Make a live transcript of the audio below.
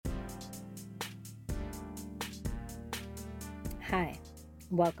Hi,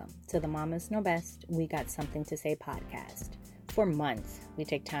 welcome to the Mamas Know Best We Got Something to Say podcast. For months, we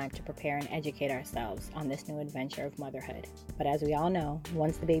take time to prepare and educate ourselves on this new adventure of motherhood. But as we all know,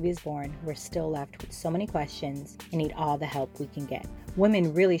 once the baby is born, we're still left with so many questions and need all the help we can get.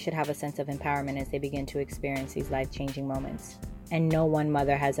 Women really should have a sense of empowerment as they begin to experience these life-changing moments. And no one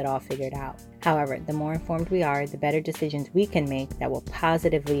mother has it all figured out. However, the more informed we are, the better decisions we can make that will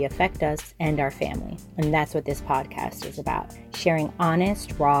positively affect us and our family. And that's what this podcast is about. Sharing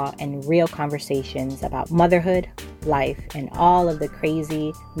honest, raw, and real conversations about motherhood, life, and all of the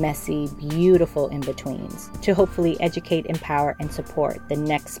crazy, messy, beautiful in-betweens to hopefully educate, empower, and support the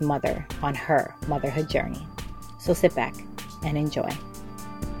next mother on her motherhood journey. So sit back and enjoy.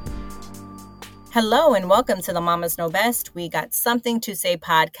 Hello and welcome to the Mamas Know Best We Got Something to Say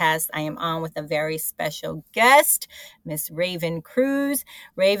podcast. I am on with a very special guest, Miss Raven Cruz.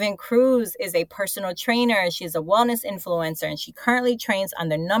 Raven Cruz is a personal trainer. She's a wellness influencer, and she currently trains on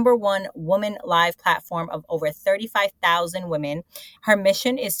the #1 woman live platform of over 35,000 women. Her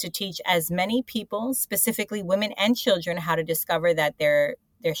mission is to teach as many people, specifically women and children, how to discover that their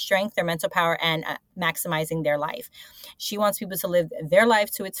strength, their mental power, and maximizing their life. She wants people to live their life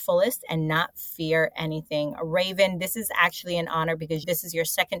to its fullest and not fear anything. Raven, this is actually an honor because this is your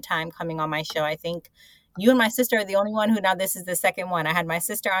second time coming on my show. I think you and my sister are the only one who, now this is the second one. I had my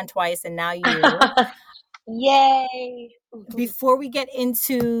sister on twice and now you. Yay. Before we get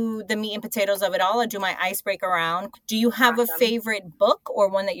into the meat and potatoes of it all, I'll do my icebreaker round. Do you have a favorite book or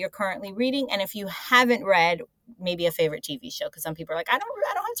one that you're currently reading? And if you haven't read, maybe a favorite TV show, because some people are like, I don't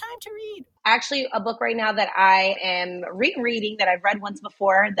have time to read. Actually, a book right now that I am rereading that I've read once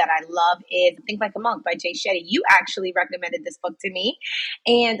before that I love is Think Like a Monk by Jay Shetty. You actually recommended this book to me,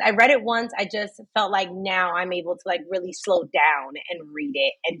 and I read it once. I just felt like now I'm able to really slow down and read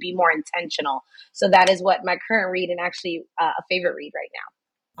it and be more intentional. So that is what my current read and actually a favorite read right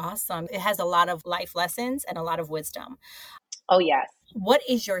now. Awesome. It has a lot of life lessons and a lot of wisdom. Oh, yes. What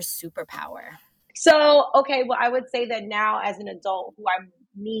is your superpower? So, okay, well, I would say that now as an adult who I'm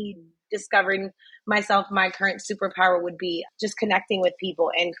discovering myself, my current superpower would be just connecting with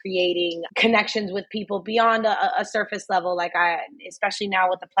people and creating connections with people beyond a surface level. Especially now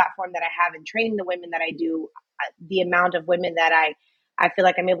with the platform that I have and training the women that I do, the amount of women that I feel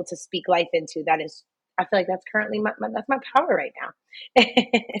like I'm able to speak life into, I feel like that's currently that's my power right now.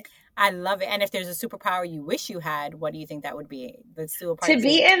 I love it. And if there's a superpower you wish you had, what do you think that would be? Let's do a part to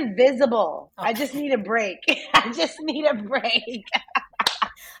be invisible. Okay. I just need a break. I just need a break.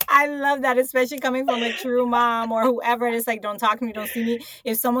 I love that, especially coming from a true mom or whoever. It's like, don't talk to me, don't see me.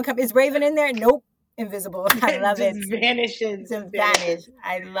 If someone comes, is Raven in there? Nope. Invisible. I love it. Vanishes. Vanish.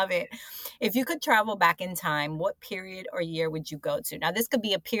 I love it. If you could travel back in time, what period or year would you go to? Now, this could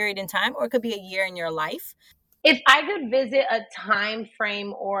be a period in time or it could be a year in your life. If I could visit a time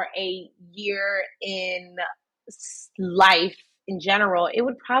frame or a year in life in general, it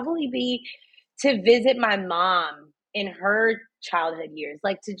would probably be to visit my mom in her childhood years,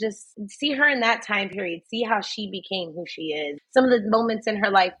 to just see her in that time period, see how she became who she is, some of the moments in her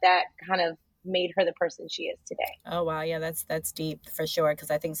life that kind of made her the person she is today. Oh, wow. Yeah, that's deep for sure.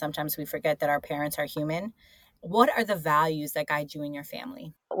 Because I think sometimes we forget that our parents are human. What are the values that guide you and your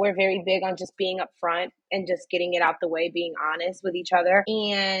family? We're very big on just being upfront and just getting it out the way, being honest with each other.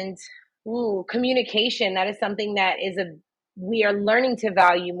 And communication, that is something that we are learning to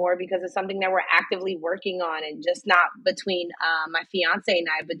value more because it's something that we're actively working on, and just not between my fiance and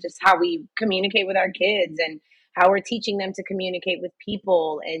I, but just how we communicate with our kids and how we're teaching them to communicate with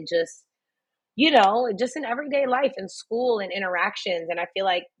people and just, just in everyday life and school and interactions. And I feel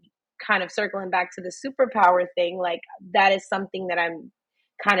like, kind of circling back to the superpower thing, that is something that I'm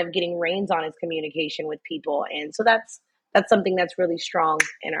kind of getting reins on, is communication with people. And so that's something that's really strong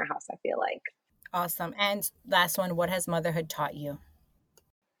in our house, I feel like. Awesome. And last one, what has motherhood taught you?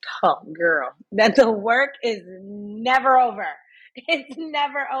 Oh, girl, that the work is never over. It's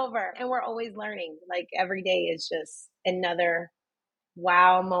never over. And we're always learning. Every day is just another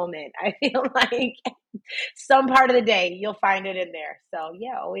wow moment. I feel like some part of the day you'll find it in there. So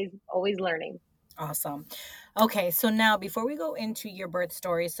yeah, always learning. Awesome. Okay, so now before we go into your birth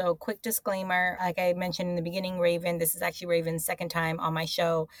story, so quick disclaimer, like I mentioned in the beginning, Raven, this is actually Raven's second time on my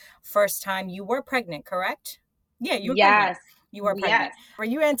show. First time you were pregnant, correct? Yeah, you were pregnant. You were pregnant. Yes. Were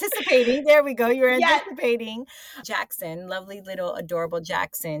you anticipating? There we go. You were anticipating Jackson, lovely little adorable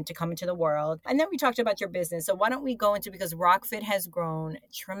Jackson, to come into the world. And then we talked about your business. So why don't we go into, because RockFit has grown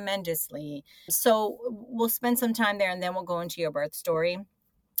tremendously. So we'll spend some time there and then we'll go into your birth story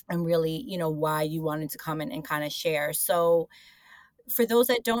and really, why you wanted to come in and kind of share. So for those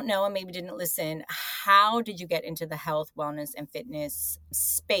that don't know and maybe didn't listen, how did you get into the health, wellness, and fitness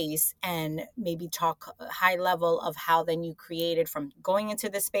space, and maybe talk high level of how then you created from going into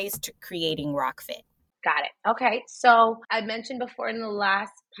the space to creating RockFit. Got it. Okay. So I mentioned before in the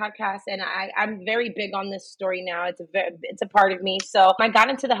last podcast, and I'm very big on this story now. It's a part of me. So I got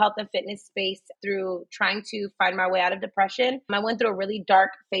into the health and fitness space through trying to find my way out of depression. I went through a really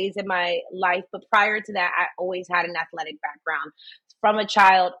dark phase in my life, but prior to that, I always had an athletic background. From a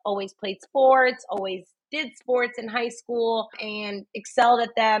child, always played sports, always did sports in high school and excelled at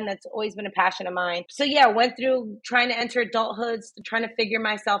them. That's always been a passion of mine. So yeah, went through trying to enter adulthood, trying to figure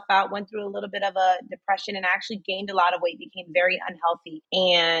myself out, went through a little bit of a depression and actually gained a lot of weight, became very unhealthy.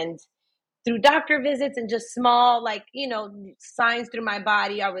 And through doctor visits and just small, signs through my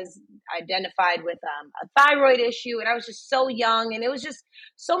body, I was identified with a thyroid issue, and I was just so young, and it was just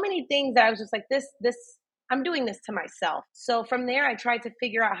so many things that I was just like, this, I'm doing this to myself. So from there, I tried to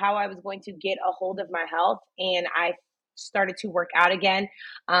figure out how I was going to get a hold of my health, and I started to work out again,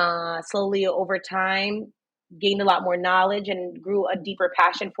 slowly over time, gained a lot more knowledge and grew a deeper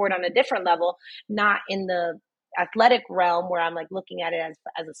passion for it on a different level, not in the athletic realm where I'm like looking at it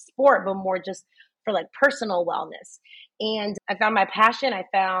as a sport, but more just for like personal wellness. And I found my passion. I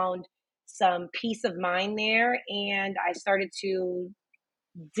found some peace of mind there, and I started to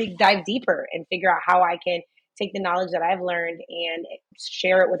dive deeper and figure out how I can take the knowledge that I've learned and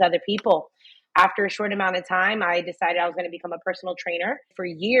share it with other people. After a short amount of time, I decided I was going to become a personal trainer. For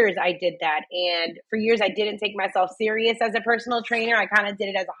years, I did that. And for years, I didn't take myself serious as a personal trainer. I kind of did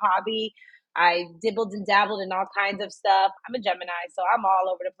it as a hobby. I dibbled and dabbled in all kinds of stuff. I'm a Gemini, so I'm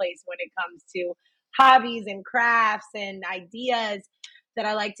all over the place when it comes to hobbies and crafts and ideas that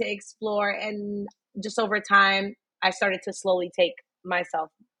I like to explore. And just over time, I started to slowly take myself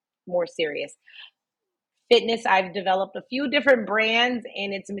more serious. Fitness, I've developed a few different brands,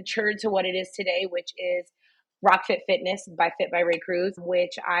 and it's matured to what it is today, which is RockFit Fitness by Fit by Ray Cruz,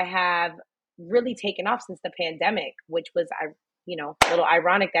 which I have really taken off since the pandemic, which was, a little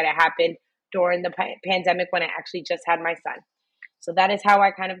ironic that it happened during the pandemic when I actually just had my son. So that is how I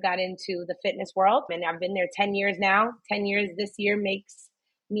kind of got into the fitness world. And I've been there 10 years now. 10 years this year makes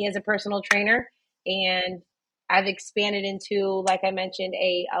me as a personal trainer. And I've expanded into, like I mentioned,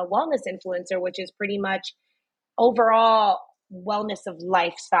 a wellness influencer, which is pretty much overall wellness of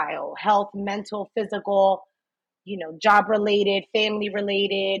lifestyle, health, mental, physical, job related, family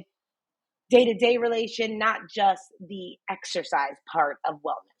related, day-to-day relation, not just the exercise part of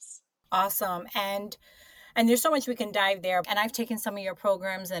wellness. Awesome. And there's so much we can dive there. And I've taken some of your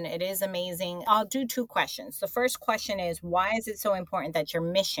programs and it is amazing. I'll do two questions. The first question is, why is it so important that your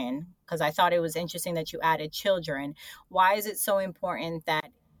mission, because I thought it was interesting that you added children, why is it so important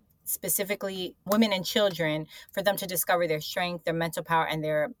that specifically women and children, for them to discover their strength, their mental power, and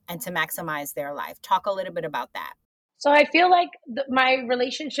to maximize their life? Talk a little bit about that. So I feel like my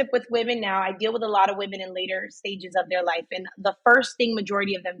relationship with women now, I deal with a lot of women in later stages of their life. And the first thing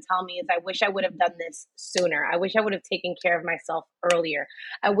majority of them tell me is, I wish I would have done this sooner. I wish I would have taken care of myself earlier.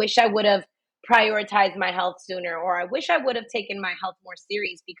 I wish I would have prioritized my health sooner, or I wish I would have taken my health more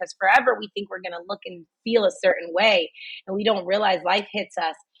serious, because forever we think we're going to look and feel a certain way. And we don't realize life hits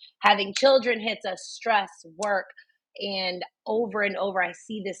us. Having children hits us, stress, work. And over I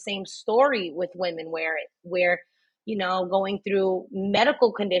see the same story with women where going through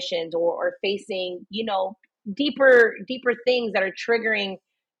medical conditions or facing, deeper things that are triggering,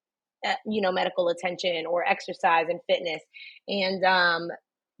 medical attention or exercise and fitness. And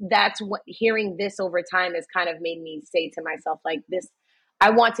that's what, hearing this over time has kind of made me say to myself, like, this, I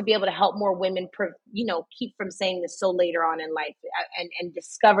want to be able to help more women, keep from saying this so later on in life, and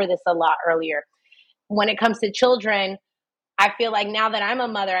discover this a lot earlier. When it comes to children, I feel like now that I'm a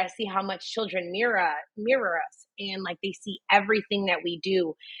mother, I see how much children mirror us, and like they see everything that we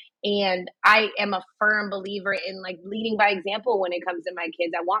do. And I am a firm believer in like leading by example when it comes to my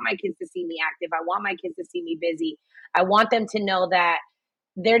kids. I want my kids to see me active. I want my kids to see me busy. I want them to know that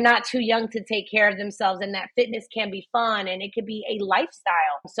they're not too young to take care of themselves, and that fitness can be fun and it could be a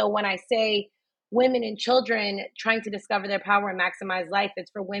lifestyle. So when I say women and children trying to discover their power and maximize life,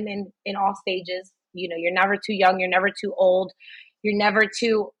 it's for women in all stages. You're never too young, you're never too old, you're never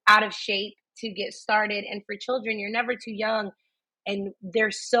too out of shape to get started. And for children, you're never too young, and they're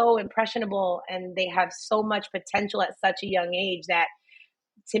so impressionable and they have so much potential at such a young age that,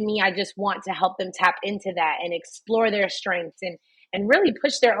 to me, I just want to help them tap into that and explore their strengths and really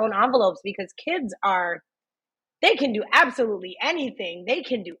push their own envelopes, because kids they can do absolutely anything. They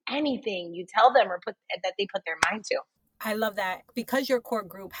can do anything you tell them or that they put their mind to. I love that. Because your core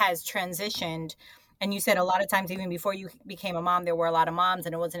group has transitioned And you said a lot of times, even before you became a mom, there were a lot of moms.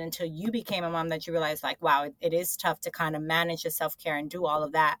 And it wasn't until you became a mom that you realized, like, wow, it is tough to kind of manage the self-care and do all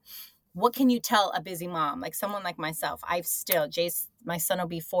of that. What can you tell a busy mom, like someone like myself? I've still, Jace, my son will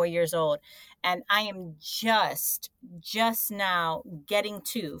be 4 years old, and I am just now getting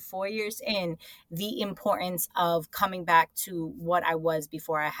to 4 years in the importance of coming back to what I was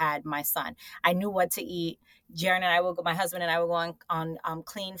before I had my son. I knew what to eat. Jaren and I will go, my husband and I will go on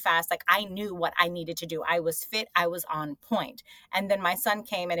clean fast. Like, I knew what I needed to do. I was fit. I was on point. And then my son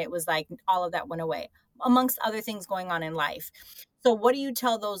came and it was like all of that went away, amongst other things going on in life. So what do you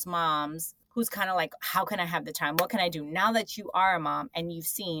tell those moms who's kind of like, how can I have the time? What can I do now that you are a mom and you've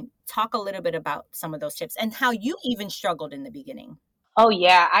seen? Talk a little bit about some of those tips and how you even struggled in the beginning. Oh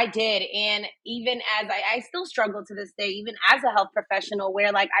yeah, I did. And even as I still struggle to this day, even as a health professional,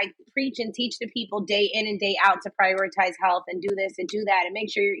 where like I preach and teach to people day in and day out to prioritize health and do this and do that and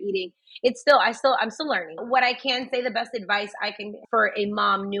make sure you're eating. I'm still learning. What I can say, the best advice I can for a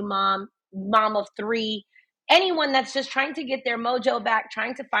mom, new mom, mom of three, anyone that's just trying to get their mojo back,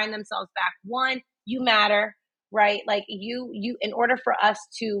 trying to find themselves back. One, you matter, right? Like you, in order for us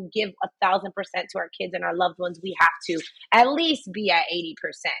to give 1,000% to our kids and our loved ones, we have to at least be at 80%.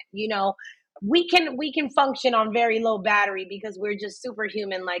 You know, we can function on very low battery because we're just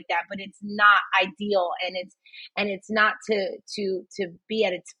superhuman like that, but it's not ideal, and it's not to be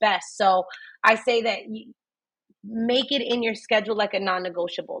at its best. So I say that make it in your schedule like a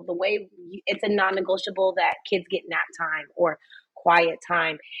non-negotiable. The way it's a non-negotiable that kids get nap time or quiet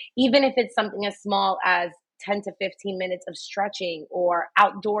time, even if it's something as small as 10 to 15 minutes of stretching or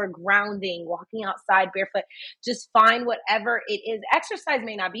outdoor grounding, walking outside barefoot. Just find whatever it is. Exercise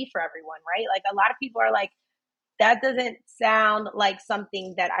may not be for everyone, right? Like a lot of people are like, that doesn't sound like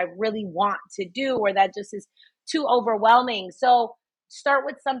something that I really want to do, or that just is too overwhelming. So start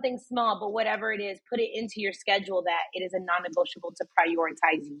with something small, but whatever it is, put it into your schedule that it is a non-negotiable to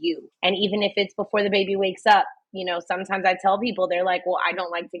prioritize you. And even if it's before the baby wakes up, you know, sometimes I tell people, they're like, well, I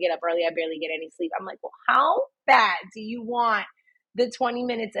don't like to get up early. I barely get any sleep. I'm like, well, how bad do you want the 20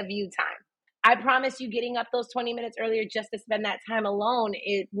 minutes of you time? I promise you, getting up those 20 minutes earlier just to spend that time alone,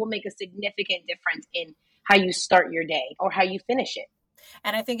 it will make a significant difference in how you start your day or how you finish it.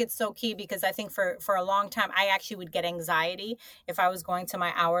 And I think it's so key because I think for a long time, I actually would get anxiety if I was going to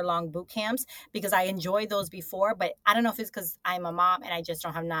my hour-long boot camps because I enjoyed those before. But I don't know if it's because I'm a mom and I just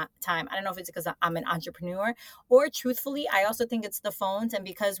don't have not time. I don't know if it's because I'm an entrepreneur, or truthfully, I also think it's the phones. And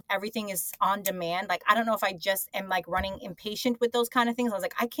because everything is on demand, like, I don't know if I just am like running impatient with those kind of things. I was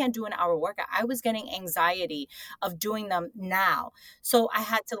like, I can't do an hour workout. I was getting anxiety of doing them now. So I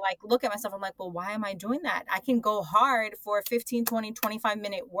had to like look at myself. I'm like, well, why am I doing that? I can go hard for 15, 20,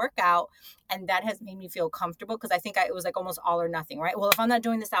 25-minute workout. And that has made me feel comfortable because I think it was like almost all or nothing, right? Well, if I'm not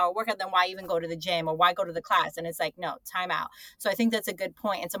doing this hour workout, then why even go to the gym or why go to the class? And it's like, no, time out. So I think that's a good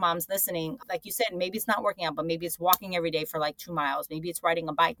point. And to moms listening, like you said, maybe it's not working out, but maybe it's walking every day for like 2 miles. Maybe it's riding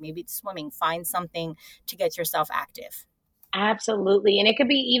a bike. Maybe it's swimming. Find something to get yourself active. Absolutely. And it could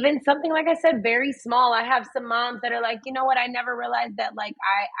be even something, like I said, very small. I have some moms that are like, you know what? I never realized that like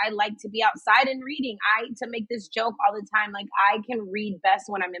I like to be outside and reading. To make this joke all the time, like I can read best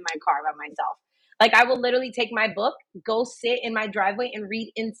when I'm in my car by myself. Like I will literally take my book, go sit in my driveway and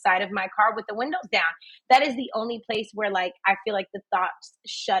read inside of my car with the windows down. That is the only place where like I feel like the thoughts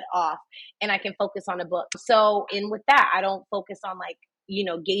shut off and I can focus on a book. So in with that, I don't focus on like, you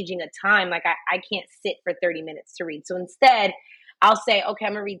know, gauging a time. Like I can't sit for 30 minutes to read. So instead, I'll say, okay,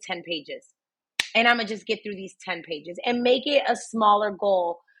 I'm gonna read 10 pages and I'm gonna just get through these 10 pages and make it a smaller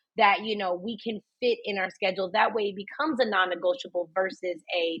goal that, you know, we can fit in our schedule. That way it becomes a non-negotiable versus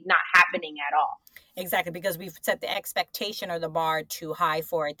a not happening at all. Exactly, because we've set the expectation or the bar too high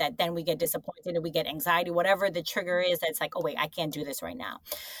for it, that then we get disappointed and we get anxiety, whatever the trigger is, that's like, oh wait, I can't do this right now.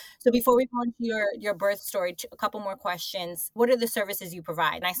 So before we go into your birth story, a couple more questions. What are the services you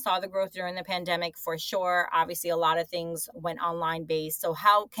provide? And I saw the growth during the pandemic for sure. Obviously, a lot of things went online based. So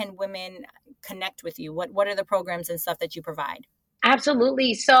how can women connect with you? What are the programs and stuff that you provide?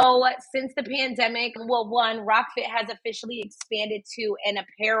 Absolutely. So since the pandemic, well, one, RockFit has officially expanded to an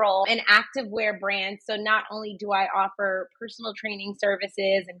apparel and activewear brand. So not only do I offer personal training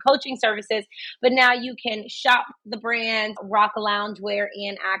services and coaching services, but now you can shop the brand Rock Loungewear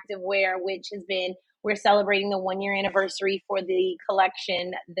and Activewear, which has been, we're celebrating the 1 year anniversary for the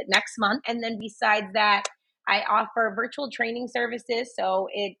collection next month. And then besides that, I offer virtual training services. So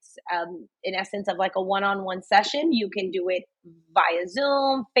it's in essence of like a one-on-one session. You can do it via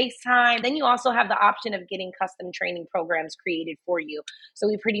Zoom, FaceTime. Then you also have the option of getting custom training programs created for you. So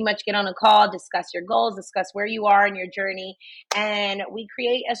we pretty much get on a call, discuss your goals, discuss where you are in your journey, and we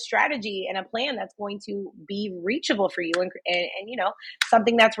create a strategy and a plan that's going to be reachable for you and you know,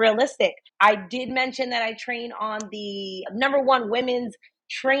 something that's realistic. I did mention that I train on the number one women's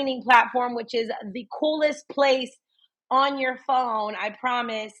training platform, which is the coolest place on your phone. I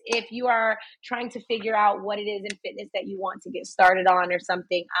promise, if you are trying to figure out what it is in fitness that you want to get started on or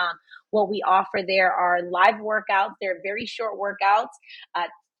something, what we offer there are live workouts. They're very short workouts,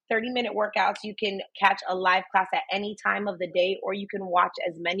 30-minute workouts. You can catch a live class at any time of the day, or you can watch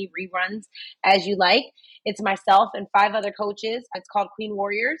as many reruns as you like. It's myself and 5 other coaches. It's called Queen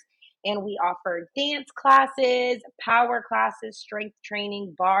Warriors. And we offer dance classes, power classes, strength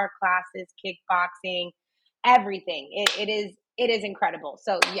training, bar classes, kickboxing, everything. It is incredible.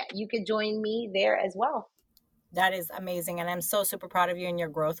 So yeah, you could join me there as well. That is amazing. And I'm so super proud of you and your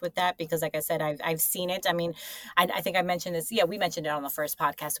growth with that, because like I said, I've seen it. I mean, I think I mentioned this. Yeah, we mentioned it on the first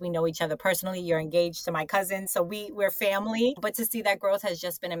podcast. We know each other personally. You're engaged to my cousin. So we're family. But to see that growth has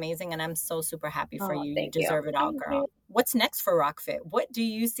just been amazing. And I'm so super happy for you. You deserve it all, girl. What's next for RockFit? What do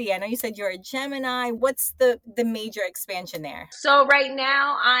you see? I know you said you're a Gemini. What's the major expansion there? So right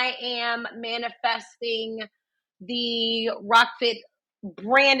now I am manifesting the RockFit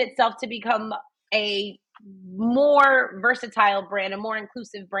brand itself to become a more versatile brand, a more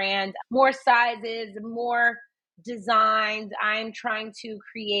inclusive brand, more sizes, more designs. I'm trying to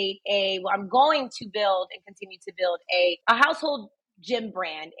I'm going to build and continue to build a household gym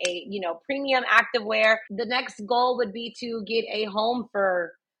brand, a, you know, premium activewear. The next goal would be to get a home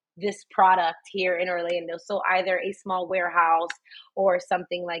for this product here in Orlando. So either a small warehouse or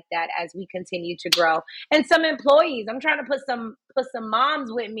something like that as we continue to grow. And some employees. I'm trying to put some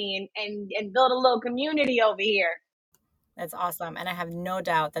moms with me and build a little community over here. That's awesome. And I have no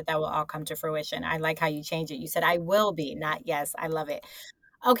doubt that will all come to fruition. I like how you change it. You said I will be, not yes. I love it.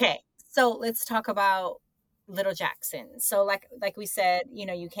 Okay. So let's talk about Little Jackson. So like we said, you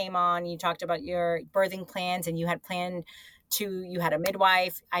know, you came on, you talked about your birthing plans, and you had a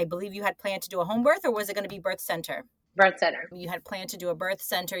midwife. I believe you had planned to do a home birth, or was it going to be birth center? Birth center. You had planned to do a birth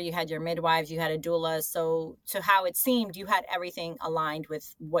center. You had your midwives, you had a doula. So to how it seemed, you had everything aligned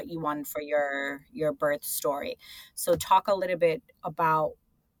with what you wanted for your birth story. So talk a little bit about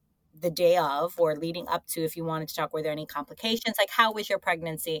the day of or leading up to, if you wanted to talk, were there any complications? Like, how was your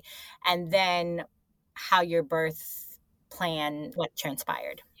pregnancy? And then how your birth plan, what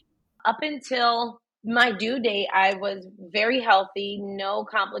transpired? Up until my due date, I was very healthy, no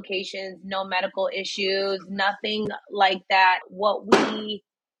complications, no medical issues, nothing like that. What we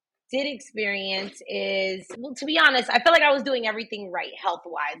did experience is, well, to be honest, I felt like I was doing everything right health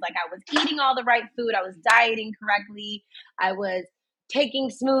wise. Like I was eating all the right food, I was dieting correctly, I was taking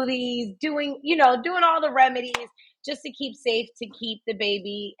smoothies, doing all the remedies just to keep safe, to keep the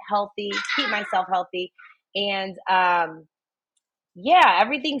baby healthy, to keep myself healthy. And yeah,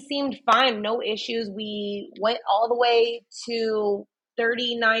 everything seemed fine. No issues. We went all the way to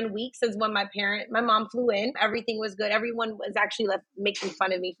 39 weeks is when my mom flew in. Everything was good. Everyone was actually making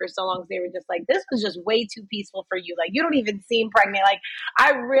fun of me for so long because they were just like, this was just way too peaceful for you. Like, you don't even seem pregnant. Like,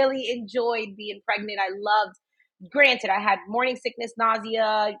 I really enjoyed being pregnant. Granted, I had morning sickness,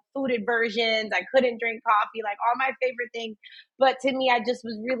 nausea, food aversions. I couldn't drink coffee, like all my favorite things. But to me, I just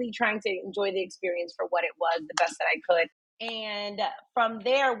was really trying to enjoy the experience for what it was, the best that I could. And from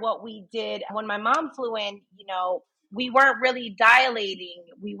there, what we did when my mom flew in, we weren't really dilating.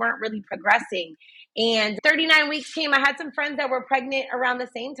 We weren't really progressing. And 39 weeks came. I had some friends that were pregnant around the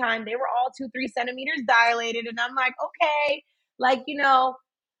same time. They were all 2-3 centimeters dilated. And I'm like, okay,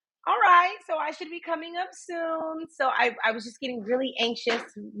 all right, so I should be coming up soon. So I was just getting really anxious.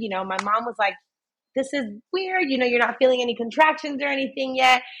 My mom was like, this is weird. You're not feeling any contractions or anything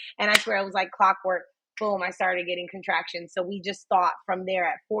yet. And I swear it was like clockwork. Boom, I started getting contractions. So we just thought from there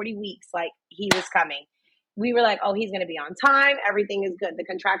at 40 weeks, like he was coming. We were like, oh, he's going to be on time. Everything is good. The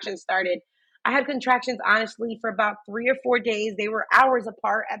contractions started. I had contractions, honestly, for about 3 or 4 days. They were hours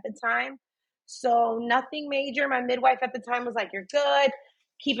apart at the time. So nothing major. My midwife at the time was like, you're good.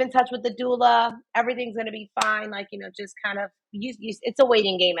 Keep in touch with the doula. Everything's going to be fine. Just kind of, it's a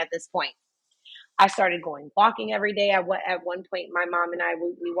waiting game at this point. I started walking every day. At one point, my mom and I,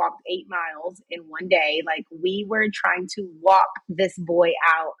 we walked 8 miles in one day. Like, we were trying to walk this boy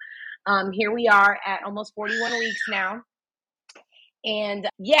out. Here we are at almost 41 weeks now. And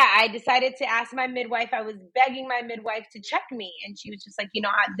yeah, I decided to ask my midwife. I was begging my midwife to check me. And she was just like,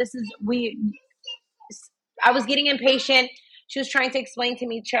 I was getting impatient. She was trying to explain to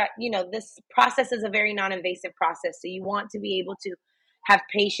me, this process is a very non-invasive process. So you want to be able to have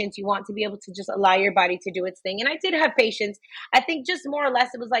patience. You want to be able to just allow your body to do its thing. And I did have patience. I think just more or less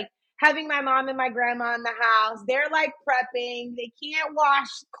it was like having my mom and my grandma in the house. They're like prepping. They can't wash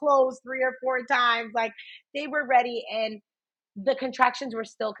clothes 3 or 4 times. Like they were ready, and the contractions were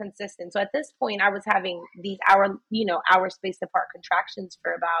still consistent. So at this point, I was having these hour spaced apart contractions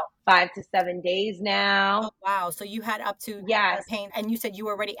for about 5 to 7 days now. Oh, wow. So you had up to Yes. pain, and you said you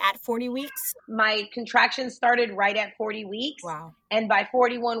were already at 40 weeks? My contractions started right at 40 weeks. Wow. And by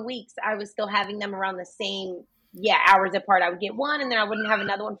 41 weeks, I was still having them around the same, hours apart. I would get one and then I wouldn't have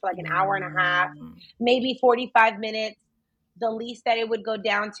another one for like an hour and a half, maybe 45 minutes. The least that it would go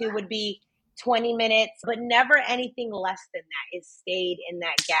down to would be 20 minutes, but never anything less than that. It stayed in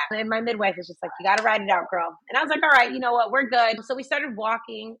that gap. And my midwife was just like, you got to ride it out, girl. And I was like, all right, you know what? We're good. So we started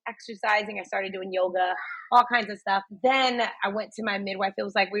walking, exercising. I started doing yoga, all kinds of stuff. Then I went to my midwife. It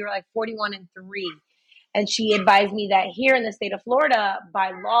was like, we were like 41 and 3. And she advised me that here in the state of Florida,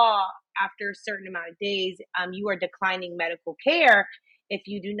 by law, after a certain amount of days, you are declining medical care if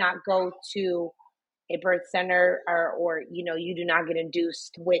you do not go to a birth center or you do not get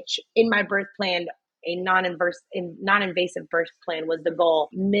induced, which in my birth plan, a non-invasive birth plan was the goal.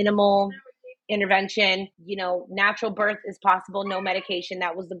 Minimal intervention, natural birth is possible, no medication.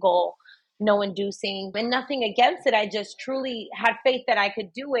 That was the goal. No inducing, and nothing against it. I just truly had faith that I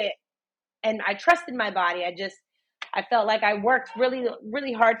could do it. And I trusted my body. I felt like I worked really,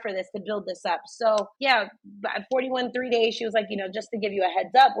 really hard for this, to build this up. So yeah, at 41, 3 days, she was like, just to give you a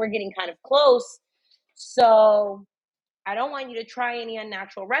heads up, we're getting kind of close. So I don't want you to try any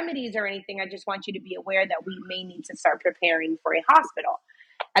unnatural remedies or anything. I just want you to be aware that we may need to start preparing for a hospital.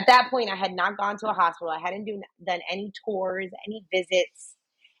 At that point, I had not gone to a hospital. I hadn't done any tours, any visits,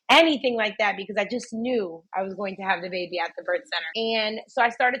 anything like that, because I just knew I was going to have the baby at the birth center. And so I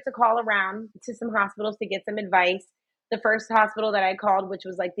started to call around to some hospitals to get some advice. The first hospital that I called, which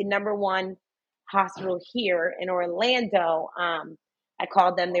was like the number one hospital here in Orlando, I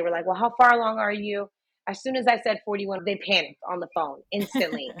called them. They were like, well, how far along are you? As soon as I said 41, they panicked on the phone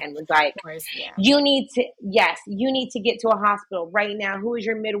instantly and was like, you need to get to a hospital right now. Who is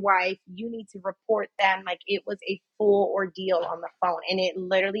your midwife? You need to report them. Like, it was a full ordeal on the phone. And it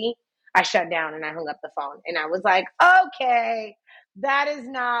literally, I shut down and I hung up the phone. And I was like, okay, that is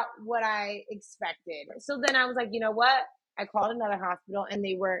not what I expected. So then I was like, you know what? I called another hospital and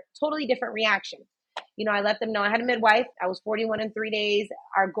they were totally different reaction. I let them know I had a midwife. I was 41 in 3 days.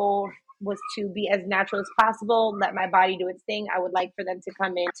 Our goal was to be as natural as possible, let my body do its thing. I would like for them to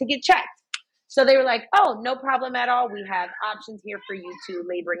come in to get checked. So they were like, oh, no problem at all. We have options here for you to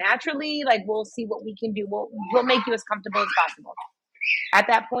labor naturally. Like, we'll see what we can do. We'll make you as comfortable as possible. At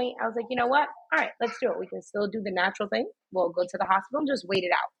that point, I was like, you know what? All right, let's do it. We can still do the natural thing. We'll go to the hospital and just wait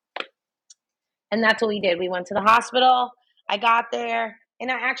it out. And that's what we did. We went to the hospital. I got there. And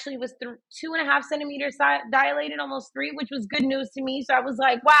I actually was 2.5 centimeters dilated, almost 3, which was good news to me. So I was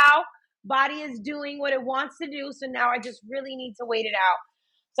like, wow, body is doing what it wants to do. So now I just really need to wait it out.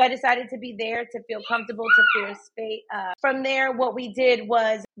 So I decided to be there to feel comfortable, to feel space. From there, what we did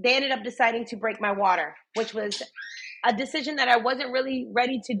was they ended up deciding to break my water, which was a decision that I wasn't really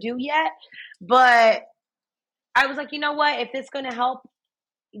ready to do yet. But I was like, you know what? If this is going to help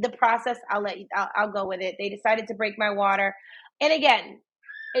the process, I'll go with it. They decided to break my water. And again,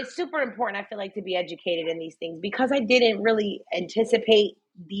 it's super important, I feel like, to be educated in these things, because I didn't really anticipate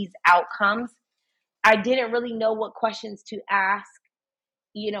these outcomes. I didn't really know what questions to ask,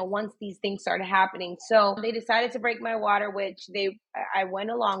 once these things started happening. So they decided to break my water, which I went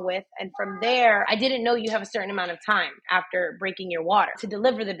along with. And from there, I didn't know you have a certain amount of time after breaking your water to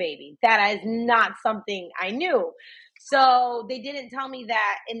deliver the baby. That is not something I knew. So they didn't tell me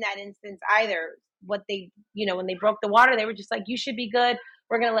that in that instance either. When they broke the water, they were just like, you should be good.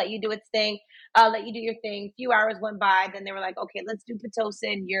 We're going to let you do its thing. Let you do your thing. A few hours went by. Then they were like, okay, let's do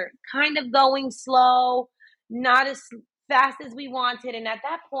Pitocin. You're kind of going slow, not as fast as we wanted. And at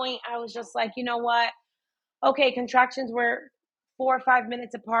that point, I was just like, you know what? Okay, contractions were 4 or 5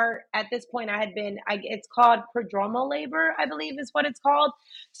 minutes apart. At this point, it's called prodromal labor, I believe is what it's called.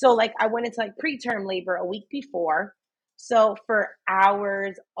 So I went into preterm labor a week before. So for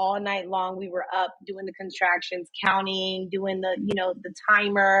hours, all night long, we were up doing the contractions, counting, doing the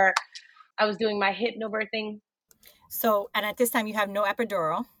timer. I was doing my hypnobirthing. So, and at this time you have no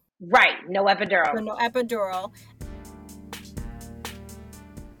epidural. Right. No epidural. So no epidural.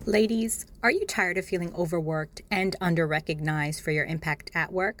 Ladies, are you tired of feeling overworked and under-recognized for your impact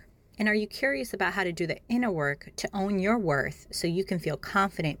at work? And are you curious about how to do the inner work to own your worth so you can feel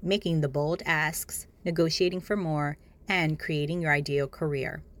confident making the bold asks negotiating for more, and creating your ideal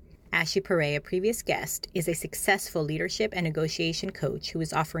career. Ashley Pare, a previous guest, is a successful leadership and negotiation coach who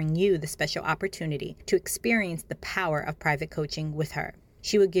is offering you the special opportunity to experience the power of private coaching with her.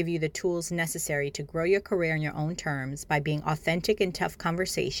 She will give you the tools necessary to grow your career on your own terms by being authentic in tough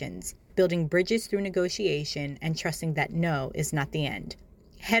conversations, building bridges through negotiation, and trusting that no is not the end.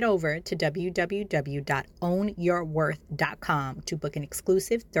 Head over to www.ownyourworth.com to book an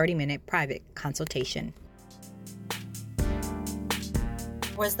exclusive 30-minute private consultation.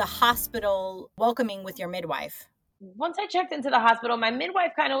 Was the hospital welcoming with your midwife? Once I checked into the hospital, my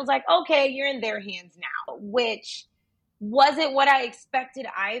midwife kind of was like, okay, you're in their hands now, which wasn't what I expected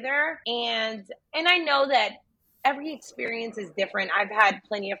either. And I know that every experience is different. I've had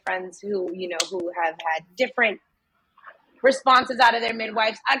plenty of friends who have had different responses out of their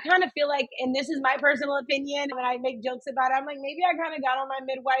midwives. I kind of feel like, and this is my personal opinion, when I make jokes about it, I'm like, maybe I kind of got on my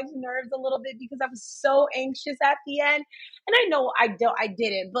midwife's nerves a little bit because I was so anxious at the end. And I know I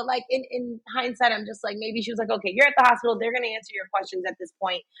didn't, but like in hindsight, I'm just like, maybe she was like, okay, you're at the hospital. They're going to answer your questions at this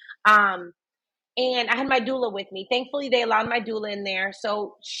point. And I had my doula with me. Thankfully, they allowed my doula in there.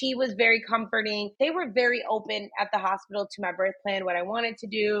 So she was very comforting. They were very open at the hospital to my birth plan, what I wanted to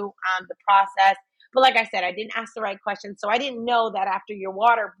do, the process. But like I said, I didn't ask the right questions. So I didn't know that after your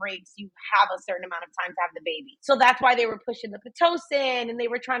water breaks, you have a certain amount of time to have the baby. So that's why they were pushing the Pitocin and they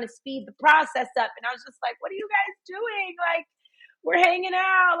were trying to speed the process up. And I was just like, what are you guys doing? Like, we're hanging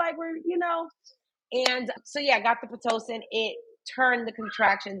out. Like, And so, yeah, I got the Pitocin. It turned the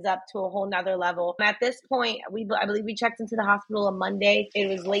contractions up to a whole nother level. At this point, I believe we checked into the hospital on Monday. It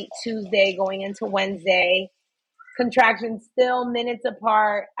was late Tuesday going into Wednesday. Contractions still minutes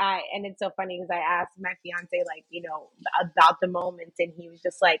apart. And it's so funny because I asked my fiance, about the moment, and he was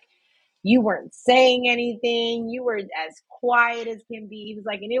just like, you weren't saying anything. You were as quiet as can be. He was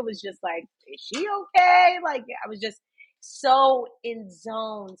like, and it was just like, is she okay? Like, I was just so in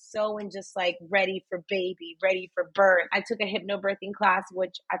zone, so in just like ready for baby, ready for birth. I took a hypnobirthing class,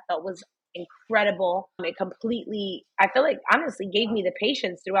 which I felt was incredible. It completely, I feel like, honestly gave me the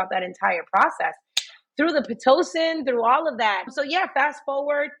patience throughout that entire process. Through the Pitocin, through all of that. So yeah, fast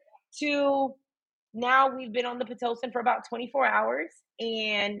forward to now, we've been on the Pitocin for about 24 hours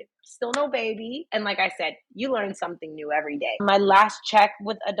and still no baby. And like I said, you learn something new every day. My last check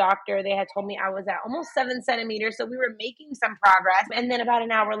with a doctor, they had told me I was at almost 7 centimeters. So we were making some progress. And then about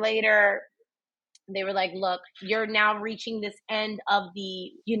an hour later, they were like, look, you're now reaching this end of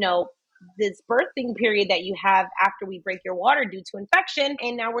the, this birthing period that you have after we break your water due to infection.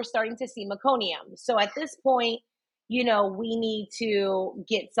 And now we're starting to see meconium. So at this point, we need to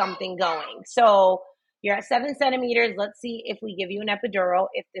get something going. So you're at 7 centimeters. Let's see if we give you an epidural,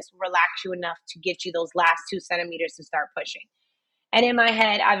 if this will relax you enough to get you those last 2 centimeters to start pushing. And in my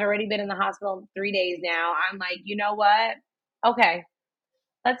head, I've already been in the hospital 3 days now. I'm like, you know what? Okay,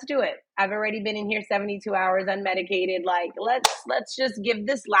 let's do it. I've already been in here 72 hours unmedicated. Like, let's just give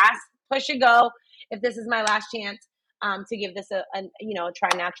this last push a go. If this is my last chance, to give this a try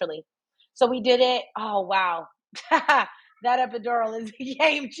naturally. So we did it. Oh, wow. That epidural is a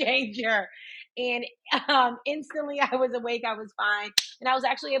game changer. And instantly I was awake. I was fine. And I was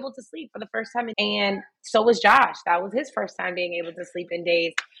actually able to sleep for the first time. And so was Josh. That was his first time being able to sleep in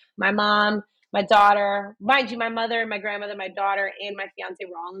days. My mom, my daughter, mind you, my mother, my grandmother, my daughter, and my fiance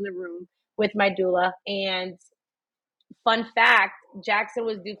were all in the room with my doula. And fun fact, Jackson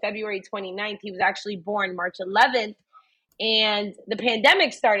was due February 29th. He was actually born March 11th. And the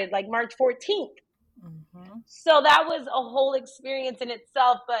pandemic started like March 14th. Mm-hmm. So that was a whole experience in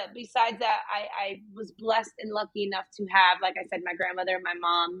itself. But besides that, I was blessed and lucky enough to have, like I said, my grandmother, my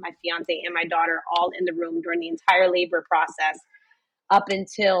mom, my fiance, and my daughter all in the room during the entire labor process up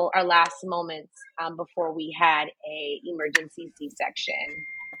until our last moments before we had a emergency C-section.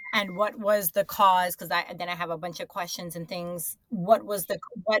 And what was the cause? Because I have a bunch of questions and things. What was the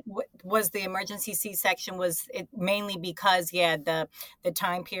emergency C-section? Was it mainly because the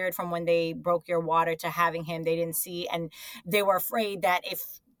time period from when they broke your water to having him, they didn't see, and they were afraid that if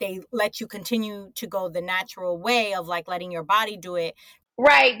they let you continue to go the natural way of like letting your body do it.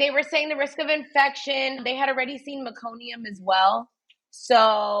 Right. They were saying the risk of infection. They had already seen meconium as well.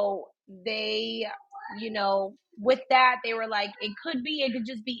 So they, with that, they were like, it could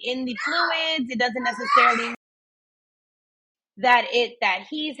just be in the fluids. It doesn't necessarily mean that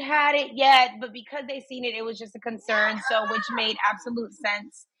he's had it yet, but because they seen it, it was just a concern. So, which made absolute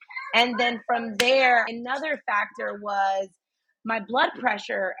sense. And then from there, another factor was my blood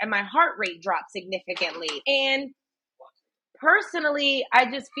pressure and my heart rate dropped significantly. And personally, I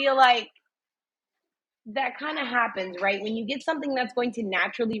just feel like that kind of happens, right? When you get something that's going to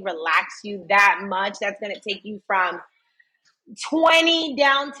naturally relax you that much, that's going to take you from 20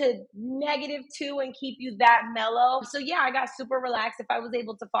 down to -2 and keep you that mellow. So yeah, I got super relaxed. If I was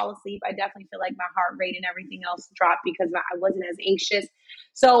able to fall asleep, I definitely feel like my heart rate and everything else dropped because I wasn't as anxious.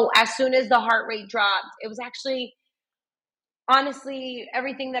 So as soon as the heart rate dropped, it was actually honestly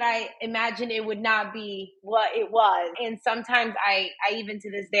everything that I imagined it would not be what it was. And sometimes I even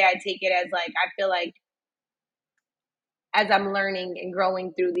to this day I take it as like I feel like as I'm learning and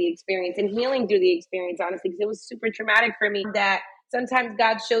growing through the experience and healing through the experience, honestly, because it was super traumatic for me that sometimes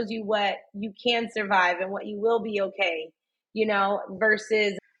God shows you what you can survive and what you will be okay,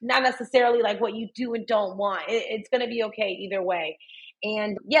 versus not necessarily like what you do and don't want. It's going to be okay either way.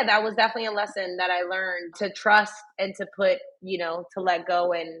 And yeah, that was definitely a lesson that I learned to trust and to put, to let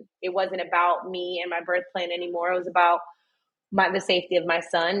go. And it wasn't about me and my birth plan anymore. It was about the safety of my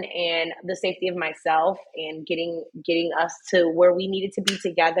son and the safety of myself and getting us to where we needed to be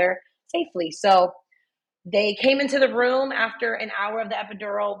together safely. So they came into the room after an hour of the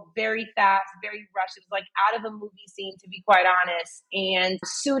epidural, very fast, very rushed. It was like out of a movie scene, to be quite honest, and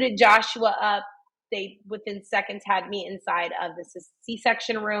suited Joshua up. They within seconds had me inside of the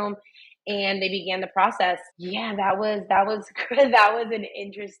C-section room and they began the process. Yeah, that was that was an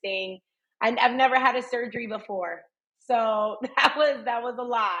interesting. I've never had a surgery before. So that was a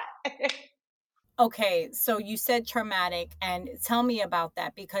lot. Okay, so you said traumatic, and tell me about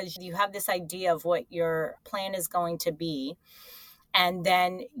that because you have this idea of what your plan is going to be. And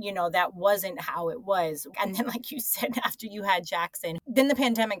then, that wasn't how it was. And then, like you said, after you had Jackson, then the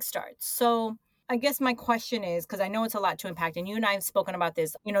pandemic starts. So I guess my question is, because I know it's a lot to impact, and you and I have spoken about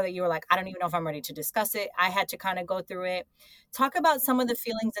this, that you were like, I don't even know if I'm ready to discuss it. I had to kind of go through it. Talk about some of the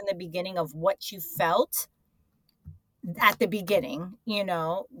feelings in the beginning of what you felt at the beginning,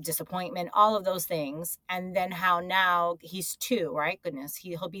 disappointment, all of those things. And then how now he's 2, right? Goodness,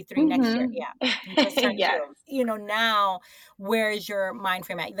 he'll be 3 next year. Yeah. He just turned Yes. 2. Now where is your mind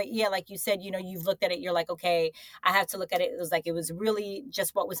frame at? Like you said, you've looked at it. You're like, okay, I have to look at it. It was like, it was really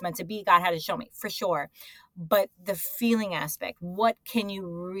just what was meant to be. God had to show me for sure. But the feeling aspect, what can you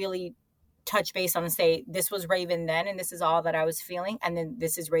really touch base on and say, this was Raven then, and this is all that I was feeling. And then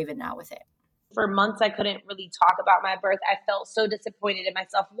this is Raven now with it. For months, I couldn't really talk about my birth. I felt so disappointed in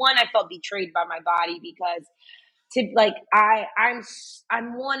myself. One, I felt betrayed by my body because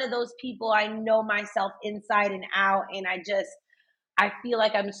I'm one of those people. I know myself inside and out, and I feel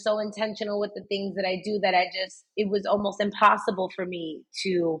like I'm so intentional with the things that I do that it was almost impossible for me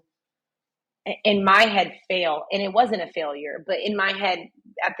to, in my head, fail. And it wasn't a failure, but in my head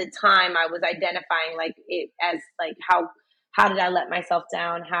at the time, I was identifying like it as like how did I let myself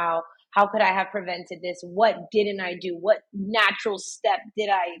down? How could I have prevented this? What didn't I do? What natural step did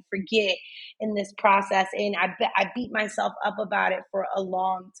I forget in this process? And I beat myself up about it for a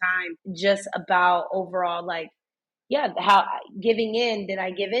long time, just about overall, like, yeah, how giving in. Did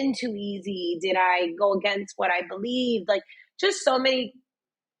I give in too easy? Did I go against what I believed? Like, just so many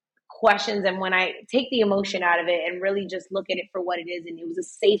questions. And when I take the emotion out of it and really just look at it for what it is, and it was a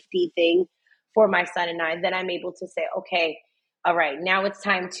safety thing for my son and I, then I'm able to say, okay, all right, now it's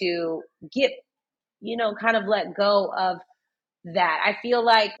time to get, kind of let go of that. I feel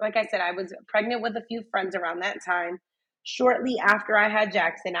like I said, I was pregnant with a few friends around that time. Shortly after I had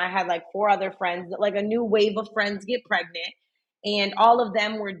Jackson, I had like 4 other friends, like a new wave of friends get pregnant. And all of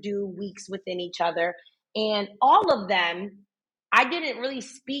them were due weeks within each other. And all of them, I didn't really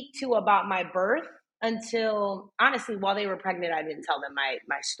speak to about my birth until honestly, while they were pregnant, I didn't tell them my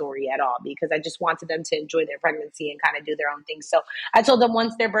story at all because I just wanted them to enjoy their pregnancy and kind of do their own thing. So I told them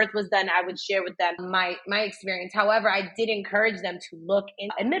once their birth was done, I would share with them my experience. However, I did encourage them to look in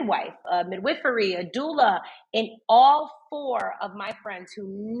a midwife, a midwifery, a doula, and all 4 of my friends who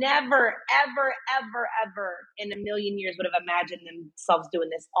never, ever, ever, ever in a million years would have imagined themselves doing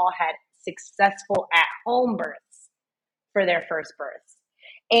this all had successful at home births for their first births.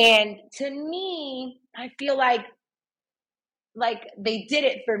 And to me, I feel like they did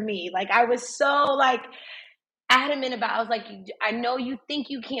it for me. Like I was so like adamant about, I was like, I know you think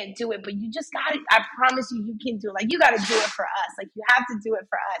you can't do it, but you just got it. I promise you, you can do it. Like you got to do it for us. Like you have to do it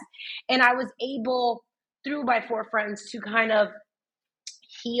for us. And I was able through my 4 friends to kind of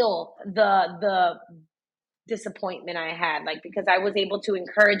heal the disappointment I had, like because I was able to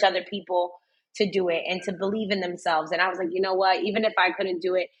encourage other people to do it and to believe in themselves. And I was like, you know what? Even if I couldn't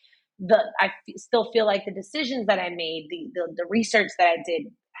do it, still feel like the decisions that I made, the research that I did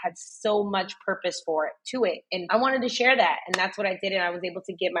had so much purpose to it. And I wanted to share that. And that's what I did. And I was able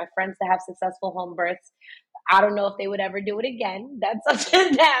to get my friends to have successful home births. I don't know if they would ever do it again. That's up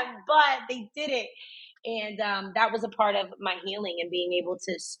to them, but they did it. And that was a part of my healing and being able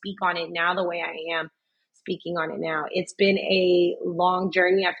to speak on it now the way I am speaking on it now. It's been a long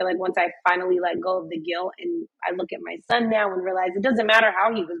journey. I feel like once I finally let go of the guilt and I look at my son now and realize it doesn't matter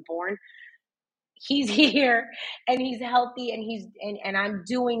how he was born, he's here and he's healthy and and I'm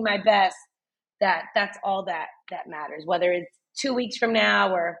doing my best. That's all that matters, whether it's 2 weeks from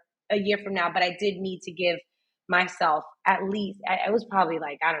now or a year from now. But I did need to give myself at least, I was probably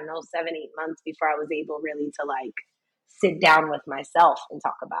like, I don't know, 7, 8 months before I was able really to like sit down with myself and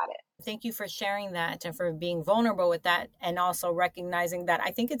talk about it. Thank you for sharing that and for being vulnerable with that, and also recognizing that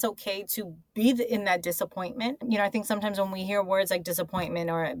I think it's okay to be in that disappointment. I think sometimes when we hear words like disappointment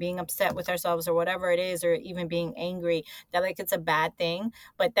or being upset with ourselves or whatever it is, or even being angry, that like it's a bad thing,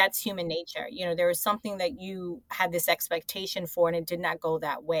 but that's human nature. There was something that you had this expectation for and it did not go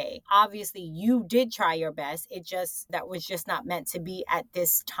that way. Obviously, you did try your best. That was just not meant to be at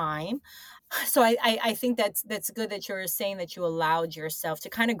this time. So I think that's good that you're saying that you allowed yourself to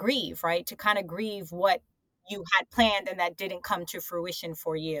kind of grieve, right? To kind of grieve what you had planned and that didn't come to fruition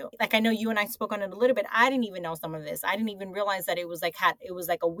for you. Like, I know you and I spoke on it a little bit. I didn't even know some of this. I didn't even realize that it was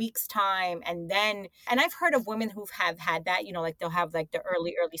like a week's time. And I've heard of women who have had that, like they'll have like the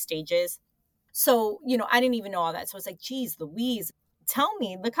early stages. So, I didn't even know all that. So it's like, geez, Louise, tell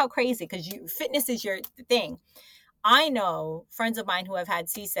me, look how crazy, because fitness is your thing. I know friends of mine who have had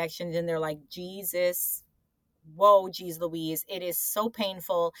C-sections and they're like, Jesus, whoa, geez, Louise, it is so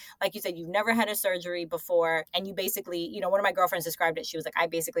painful. Like you said, you've never had a surgery before. And you basically, one of my girlfriends described it. She was like, I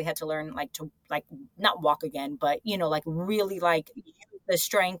basically had to learn to not walk again, but, like really like use the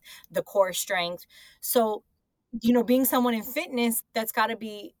strength, the core strength. So, being someone in fitness, that's got to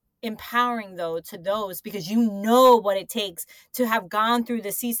be empowering though to those, because what it takes to have gone through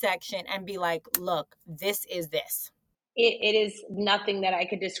the C-section and be like, look, this is this. It is nothing that I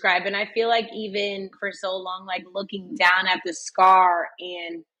could describe. And I feel like even for so long, like looking down at the scar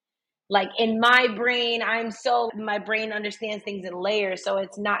and like in my brain, my brain understands things in layers. So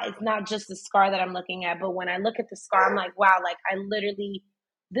it's not just the scar that I'm looking at, but when I look at the scar, I'm like, wow, like I literally,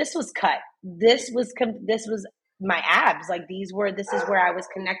 this was cut. This was my abs. Like this is where I was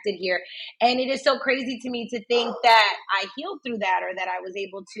connected here. And it is so crazy to me to think that I healed through that, or that I was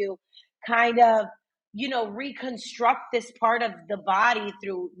able to kind of, reconstruct this part of the body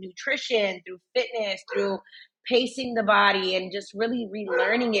through nutrition, through fitness, through pacing the body, and just really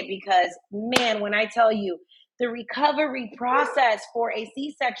relearning it. Because man, when I tell you the recovery process for a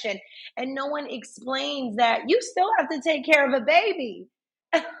C-section, and no one explains that you still have to take care of a baby.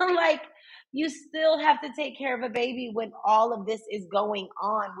 Like, you still have to take care of a baby when all of this is going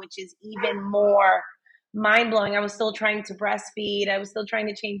on, which is even more mind blowing. I was still trying to breastfeed. I was still trying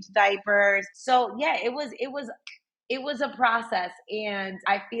to change diapers. So yeah, it was a process. And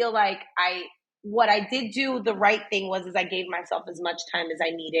I feel like what I did do the right thing is I gave myself as much time as I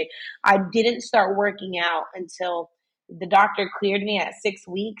needed. I didn't start working out until the doctor cleared me at 6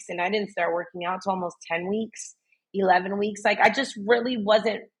 weeks. And I didn't start working out until almost 10 weeks, 11 weeks. Like, I just really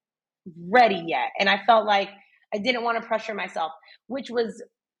wasn't ready yet. And I felt like I didn't want to pressure myself, which was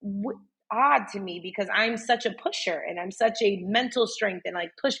odd to me, because I'm such a pusher and I'm such a mental strength and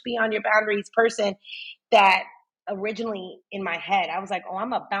like push beyond your boundaries person, that originally in my head, I was like, oh,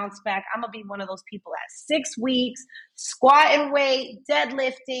 I'm going to bounce back. I'm going to be one of those people at 6 weeks, squatting weight,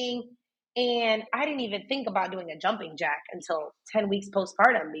 deadlifting. And I didn't even think about doing a jumping jack until 10 weeks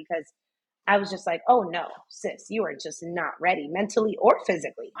postpartum, because I was just like, oh no, sis, you are just not ready mentally or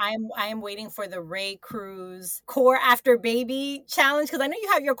physically. I am waiting for the Ray Cruz Core After Baby Challenge, because I know you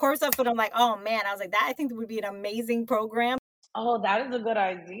have your core stuff, but I'm like, oh man, I was like, that I think would be an amazing program. Oh, that is a good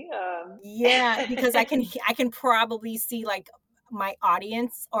idea. Yeah, because I can probably see like my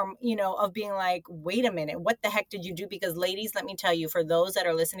audience, or of being like, wait a minute, what the heck did you do? Because ladies, let me tell you, for those that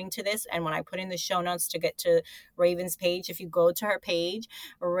are listening to this, and when I put in the show notes to get to Raven's page, if you go to her page,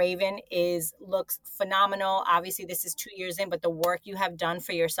 Raven looks phenomenal. Obviously this is 2 years in, but the work you have done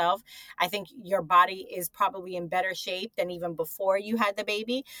for yourself, I think your body is probably in better shape than even before you had the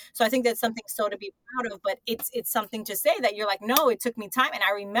baby. So I think that's something so to be proud of, but it's something to say that you're like, no, it took me time. And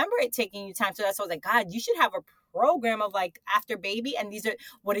I remember it taking you time. So that's why I was like, God, you should have a program of like after baby, and these are,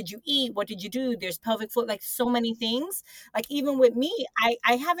 what did you eat, what did you do, there's pelvic floor, like so many things. Like even with me,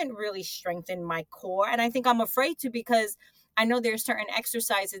 I haven't really strengthened my core, and I think I'm afraid to, because I know there's certain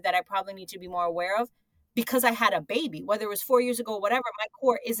exercises that I probably need to be more aware of, because I had a baby, whether it was 4 years ago, whatever, my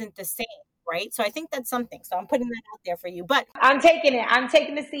core isn't the same, right? So I think that's something. So I'm putting that out there for you. But I'm taking it. I'm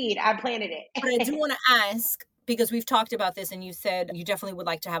taking the seed. I planted it. But I do want to ask, Because we've talked about this and you said you definitely would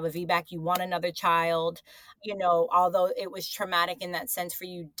like to have a VBAC. You want another child, although it was traumatic in that sense for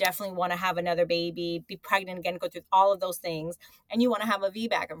you, definitely want to have another baby, be pregnant again, go through all of those things. And you want to have a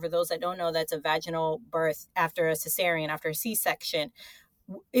VBAC. And for those that don't know, that's a vaginal birth after a cesarean, after a C-section.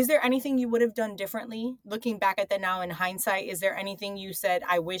 Is there anything you would have done differently looking back at that now in hindsight? Is there anything you said,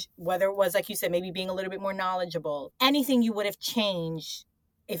 I wish, whether it was, like you said, maybe being a little bit more knowledgeable, anything you would have changed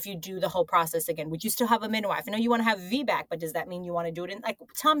if you do the whole process again? Would you still have a midwife? I know you want to have VBAC, but does that mean you want to do it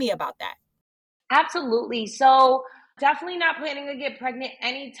tell me about that. Absolutely. So definitely not planning to get pregnant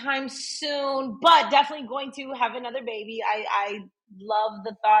anytime soon, but definitely going to have another baby. I love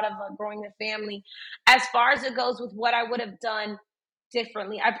the thought of growing a family. As far as it goes with what I would have done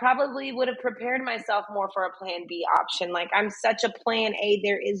differently, I probably would have prepared myself more for a plan B option. Like, I'm such a plan A,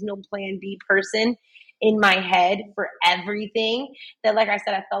 there is no plan B person in my head for everything, that, like I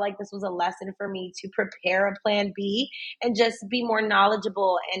said, I felt like this was a lesson for me to prepare a plan B and just be more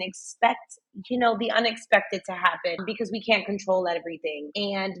knowledgeable and expect, the unexpected to happen, because we can't control everything.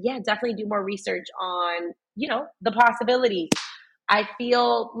 And yeah, definitely do more research on, the possibilities. I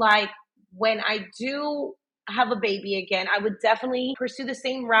feel like when I do have a baby again, I would definitely pursue the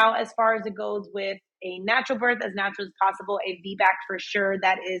same route as far as it goes with a natural birth, as natural as possible, a VBAC for sure.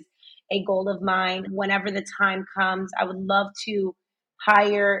 That is a goal of mine. Whenever the time comes, I would love to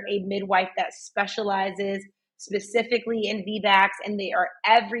hire a midwife that specializes specifically in VBACs, and they are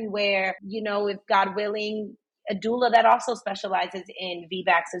everywhere. If God willing, a doula that also specializes in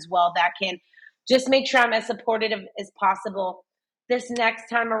VBACs as well, that can just make sure I'm as supportive as possible. This next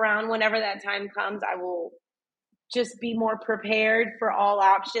time around, whenever that time comes, I will just be more prepared for all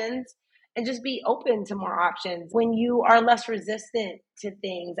options and just be open to more options. When you are less resistant to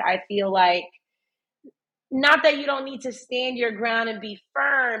things, I feel like, not that you don't need to stand your ground and be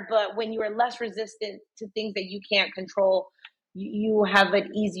firm, but when you are less resistant to things that you can't control, you have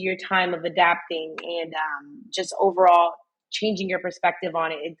an easier time of adapting and just overall changing your perspective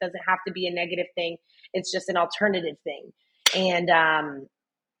on it. It doesn't have to be a negative thing. It's just an alternative thing. And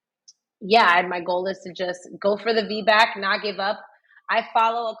yeah, my goal is to just go for the VBAC, not give up. I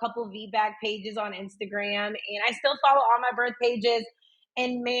follow a couple VBAC pages on Instagram, and I still follow all my birth pages.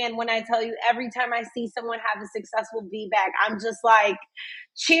 And man, when I tell you, every time I see someone have a successful VBAC, I'm just like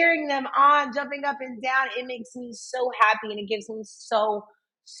cheering them on, jumping up and down. It makes me so happy, and it gives me so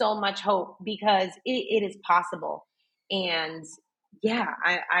much hope, because it is possible. And yeah,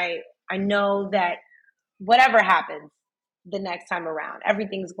 I know that whatever happens the next time around,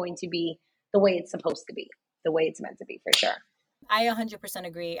 everything's going to be the way it's supposed to be, the way it's meant to be, for sure. I 100%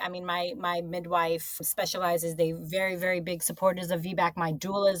 agree. I mean, my midwife specializes, they very, very big supporters of VBAC. My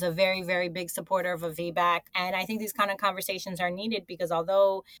doula is a very, very big supporter of a VBAC. And I think these kind of conversations are needed, because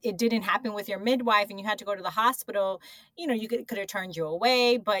although it didn't happen with your midwife and you had to go to the hospital, you could have turned you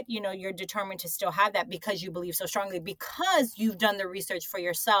away, but you're determined to still have that because you believe so strongly, because you've done the research for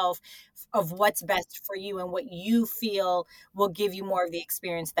yourself of what's best for you and what you feel will give you more of the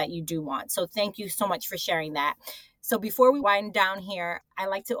experience that you do want. So thank you so much for sharing that. So before we wind down here, I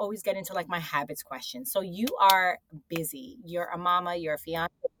like to always get into my habits questions. So you are busy. You're a mama, you're a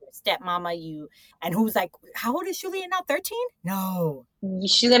fiance, you're a stepmama, and who's like, how old is Julia now? 13? No.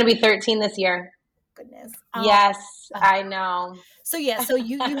 She's going to be 13 this year. Goodness. Yes, I know. So yeah, so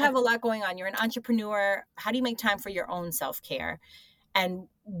you have a lot going on. You're an entrepreneur. How do you make time for your own self-care? And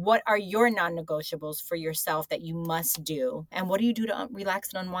what are your non-negotiables for yourself that you must do? And what do you do to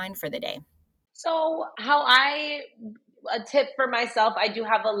relax and unwind for the day? So a tip for myself, I do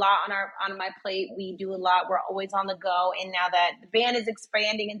have a lot on my plate. We do a lot. We're always on the go. And now that the band is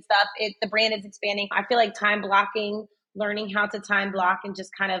expanding and stuff, the brand is expanding. I feel like time blocking, learning how to time block and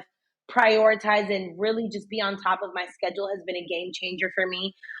just kind of prioritize and really just be on top of my schedule has been a game changer for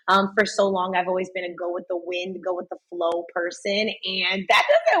me. For so long, I've always been a go with the wind, go with the flow person. And that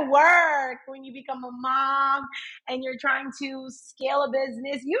doesn't work when you become a mom and you're trying to scale a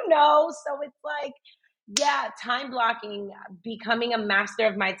business, So it's like, yeah, time blocking, becoming a master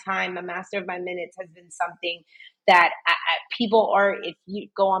of my time, a master of my minutes has been something that people are, if you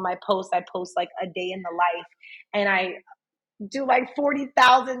go on my post, I post like a day in the life, and I do like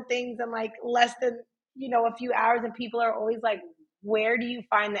 40,000 things in like less than, a few hours. And people are always like, where do you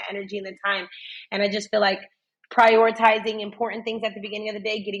find the energy and the time? And I just feel like prioritizing important things at the beginning of the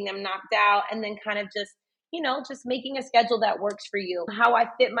day, getting them knocked out, and then kind of just, just making a schedule that works for you. How I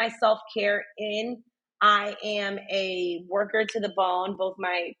fit my self-care in, I am a worker to the bone. Both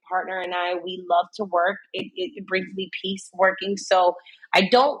my partner and I, we love to work. It brings me peace working. So I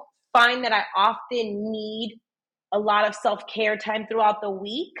don't find that I often need a lot of self-care time throughout the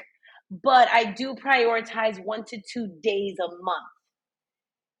week, but I do prioritize 1 to 2 days a month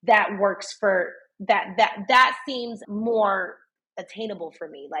that works for that seems more attainable for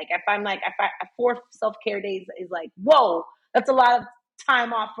me. Like if I 4 self-care days is like, whoa, that's a lot of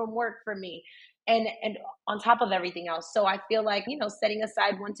time off from work for me. And on top of everything else. So I feel like, setting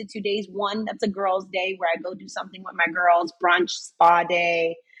aside 1 to 2 days, one, that's a girls' day where I go do something with my girls, brunch, spa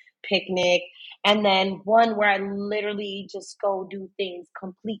day, picnic. And then one where I literally just go do things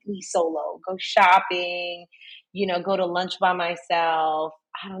completely solo, go shopping, go to lunch by myself.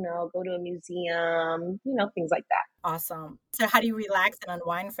 I don't know, go to a museum, things like that. Awesome. So how do you relax and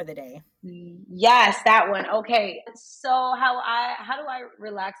unwind for the day? Yes, that one. Okay. So how do I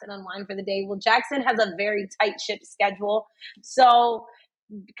relax and unwind for the day? Well, Jackson has a very tight ship schedule. So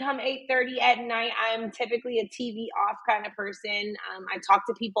come 8:30 at night, I'm typically a TV off kind of person. I talk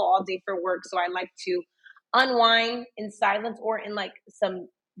to people all day for work, so I like to unwind in silence or in like some,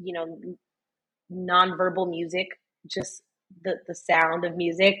 nonverbal music, just the sound of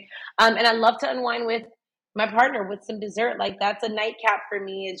music. And I love to unwind with my partner with some dessert. Like that's a nightcap for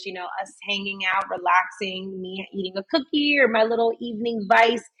me is, us hanging out, relaxing, me eating a cookie or my little evening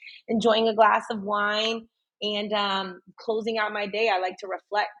vice, enjoying a glass of wine and closing out my day. I like to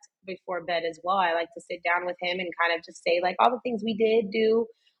reflect before bed as well. I like to sit down with him and kind of just say like all the things we did do,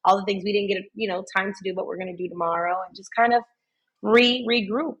 all the things we didn't get, time to do, but we're going to do tomorrow and just kind of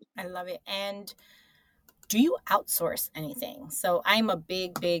regroup. I love it. And do you outsource anything? So I'm a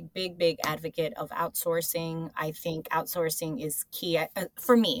big advocate of outsourcing. I think outsourcing is key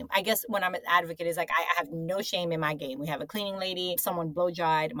for me. I guess when I'm an advocate is like, I have no shame in my game. We have a cleaning lady, someone blow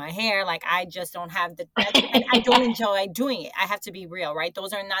dried my hair. Like I just don't have and I don't enjoy doing it. I have to be real, right?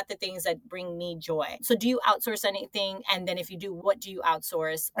 Those are not the things that bring me joy. So do you outsource anything? And then if you do, what do you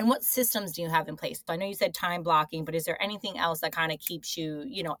outsource? And what systems do you have in place? So I know you said time blocking, but is there anything else that kind of keeps you,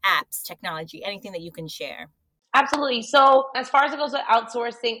 apps, technology, anything that you can share? Absolutely. So, as far as it goes with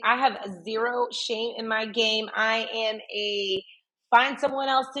outsourcing, I have zero shame in my game. I am a find someone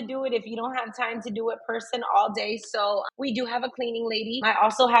else to do it if you don't have time to do it person all day. So, we do have a cleaning lady. I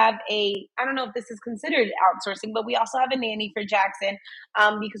also have I don't know if this is considered outsourcing, but we also have a nanny for Jackson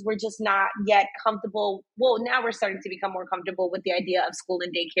because we're just not yet comfortable. Well, now we're starting to become more comfortable with the idea of school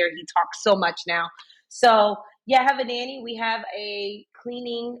and daycare. He talks so much now. So, yeah, I have a nanny. We have a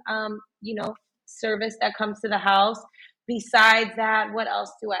cleaning, service that comes to the house. Besides that, what else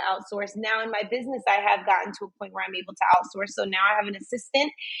do I outsource? Now in my business, I have gotten to a point where I'm able to outsource. So now I have an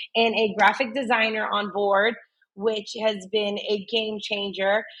assistant and a graphic designer on board, which has been a game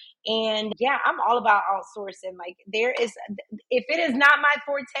changer. And yeah, I'm all about outsourcing. Like if it is not my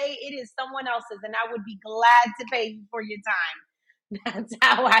forte, it is someone else's, and I would be glad to pay you for your time. That's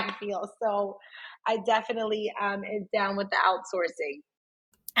how I feel. So I definitely is down with the outsourcing.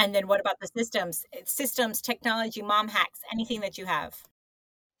 And then what about the systems, technology, mom hacks, anything that you have?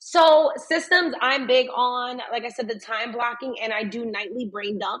 So systems, I'm big on, like I said, the time blocking, and I do nightly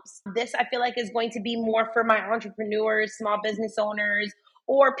brain dumps. This I feel like is going to be more for my entrepreneurs, small business owners,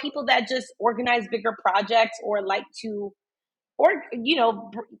 or people that just organize bigger projects or like to, or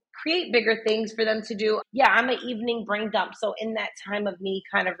create bigger things for them to do. Yeah, I'm an evening brain dump. So in that time of me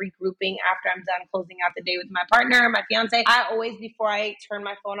kind of regrouping after I'm done closing out the day with my partner, my fiance, I always, before I turn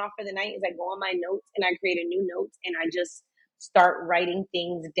my phone off for the night, is I go on my notes and I create a new notes and I just start writing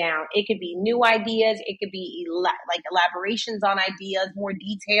things down. It could be new ideas. It could be like elaborations on ideas, more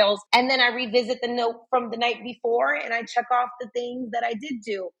details. And then I revisit the note from the night before and I check off the things that I did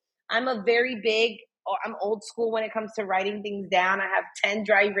do. I'm old school when it comes to writing things down. I have 10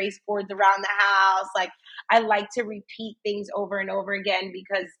 dry erase boards around the house. Like I like to repeat things over and over again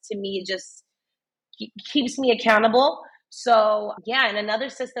because to me, it just keeps me accountable. So yeah, and another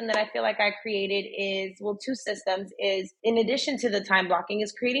system that I feel like I created is, well, two systems is in addition to the time blocking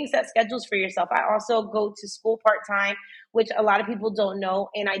is creating set schedules for yourself. I also go to school part-time, which a lot of people don't know.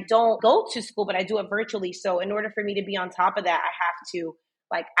 And I don't go to school, but I do it virtually. So in order for me to be on top of that, I have to,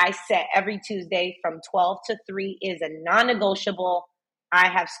 like I set every Tuesday from 12 to 3 is a non-negotiable. I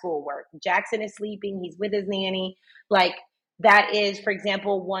have schoolwork. Jackson is sleeping. He's with his nanny. Like that is, for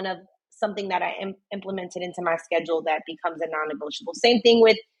example, one of something that I implemented into my schedule that becomes a non-negotiable. Same thing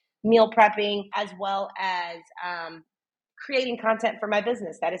with meal prepping as well as creating content for my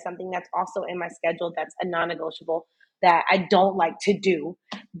business. That is something that's also in my schedule that's a non-negotiable that I don't like to do,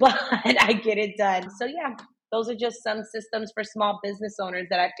 but I get it done. So yeah, those are just some systems for small business owners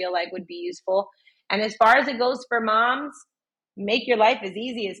that I feel like would be useful. And as far as it goes for moms, make your life as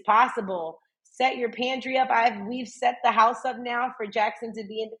easy as possible. Set your pantry up. We've set the house up now for Jackson to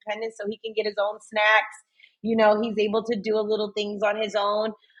be independent so he can get his own snacks. He's able to do a little things on his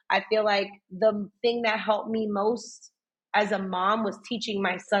own. I feel like the thing that helped me most as a mom was teaching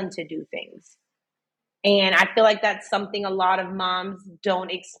my son to do things. And I feel like that's something a lot of moms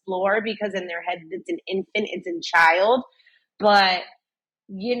don't explore because in their head it's an infant, it's a child. But,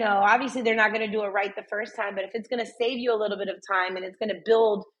 obviously they're not going to do it right the first time. But if it's going to save you a little bit of time and it's going to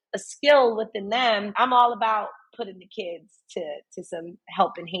build a skill within them, I'm all about putting the kids to some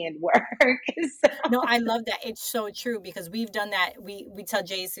helping hand work. So. No, I love that. It's so true because we've done that. We tell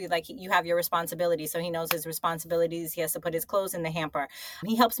JC, like, you have your responsibility. So he knows his responsibilities. He has to put his clothes in the hamper.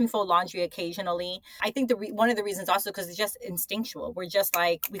 He helps me fold laundry occasionally. I think one of the reasons also because it's just instinctual. We're just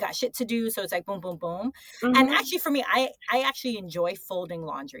like, we got shit to do. So it's like boom, boom, boom. Mm-hmm. And actually for me, I actually enjoy folding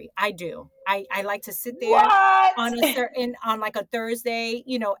laundry. I do. I like to sit there on like a Thursday,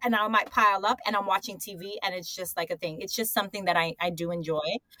 and I might pile up and I'm watching TV and it's just like a thing. It's just something that I do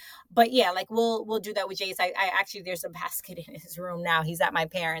enjoy. But yeah, like we'll do that with Jace. I actually, there's a basket in his room now. He's at my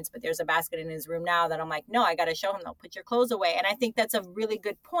parents', but there's a basket in his room now that I'm like, no, I got to show him, though, put your clothes away. And I think that's a really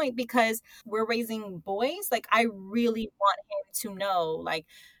good point because we're raising boys. Like, I really want him to know, like,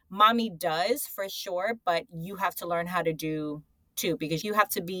 mommy does for sure, but you have to learn how to do too, because you have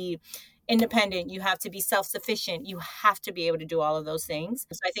to be independent, you have to be self-sufficient, you have to be able to do all of those things.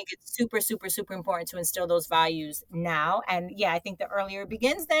 So I think it's super, super, super important to instill those values now. And yeah, I think the earlier it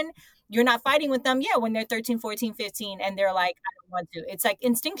begins, then you're not fighting with them. Yeah, when they're 13, 14, 15, and they're like, I don't want to. It's like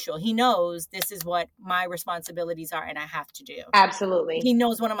instinctual. He knows this is what my responsibilities are and I have to do. Absolutely. He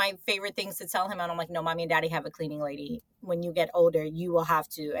knows one of my favorite things to tell him. And I'm like, no, mommy and daddy have a cleaning lady. When you get older, you will have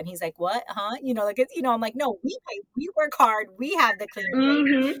to. And he's like, what? Huh? I'm like, no, we work hard. We have the cleaning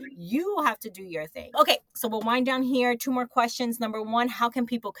lady. You have to do your thing. Okay, so we'll wind down here. 2 more questions. Number 1, how can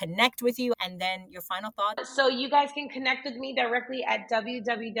people connect with you? And then your final thoughts. So you guys can connect with me directly at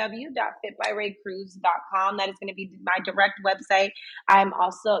www.fitbyraycruz.com. That is going to be my direct website.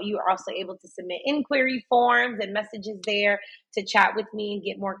 You are also able to submit inquiry forms and messages there to chat with me and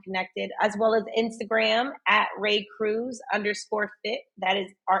get more connected, as well as Instagram at @RayCruz_fit. That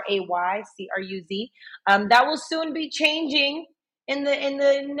is RAYCRUZ. That will soon be changing in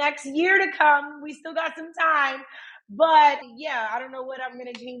the next year to come. We still got some time, but yeah, I don't know what I'm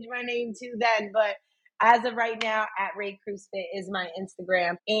going to change my name to then, but as of right now, at @RayCruzFit is my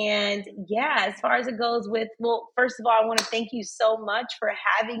Instagram. And yeah, as far as it goes first of all, I want to thank you so much for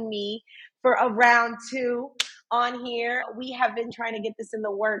having me for a round 2 on here. We have been trying to get this in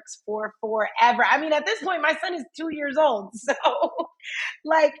the works for forever. I mean, at this point, my son is 2 years old. So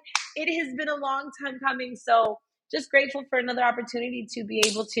like, it has been a long time coming. So just grateful for another opportunity to be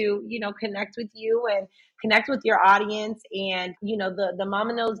able to, connect with you and connect with your audience. And, the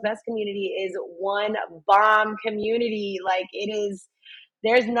Mama Knows Best community is one bomb community. Like,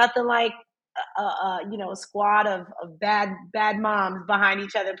 there's nothing like a squad of bad moms behind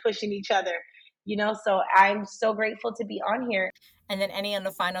each other, pushing each other, so I'm so grateful to be on here. And then any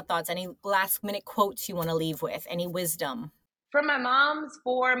other final thoughts, any last minute quotes you want to leave with, any wisdom? For my moms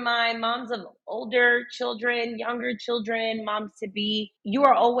of older children, younger children, moms to be, you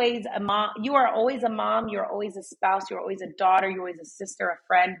are always a mom. You are always a mom. You're always a spouse. You're always a daughter. You're always a sister, a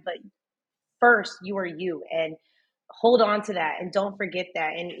friend. But first, you are you. And hold on to that. And don't forget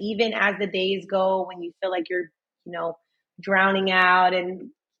that. And even as the days go, when you feel like you're, drowning out and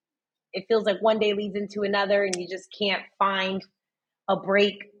it feels like one day leads into another and you just can't find a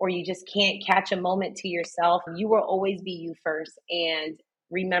break or you just can't catch a moment to yourself, you will always be you first. And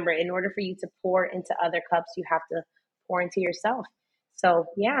remember, in order for you to pour into other cups, you have to pour into yourself. So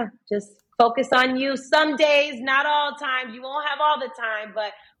yeah, just focus on you. Some days, not all times, you won't have all the time,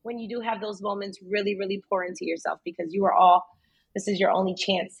 but when you do have those moments, really, really pour into yourself because this is your only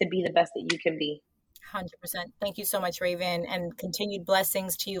chance to be the best that you can be. 100%. Thank you so much, Raven, and continued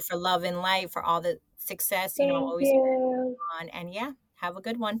blessings to you for love and life, for all the success, always on. And yeah, have a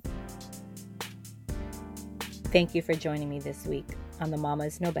good one. Thank you for joining me this week on the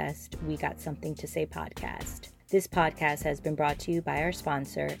Mamas Know Best We Got Something to Say podcast. This podcast has been brought to you by our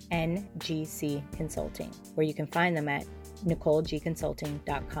sponsor, NGC Consulting, where you can find them at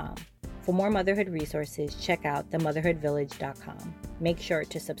NicoleGConsulting.com. For more motherhood resources, check out themotherhoodvillage.com. Make sure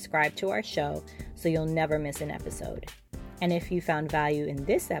to subscribe to our show so you'll never miss an episode. And if you found value in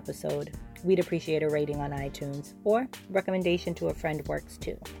this episode, we'd appreciate a rating on iTunes or recommendation to a friend works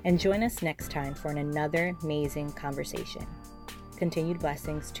too. And join us next time for another amazing conversation. Continued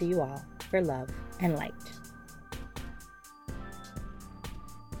blessings to you all for love and light.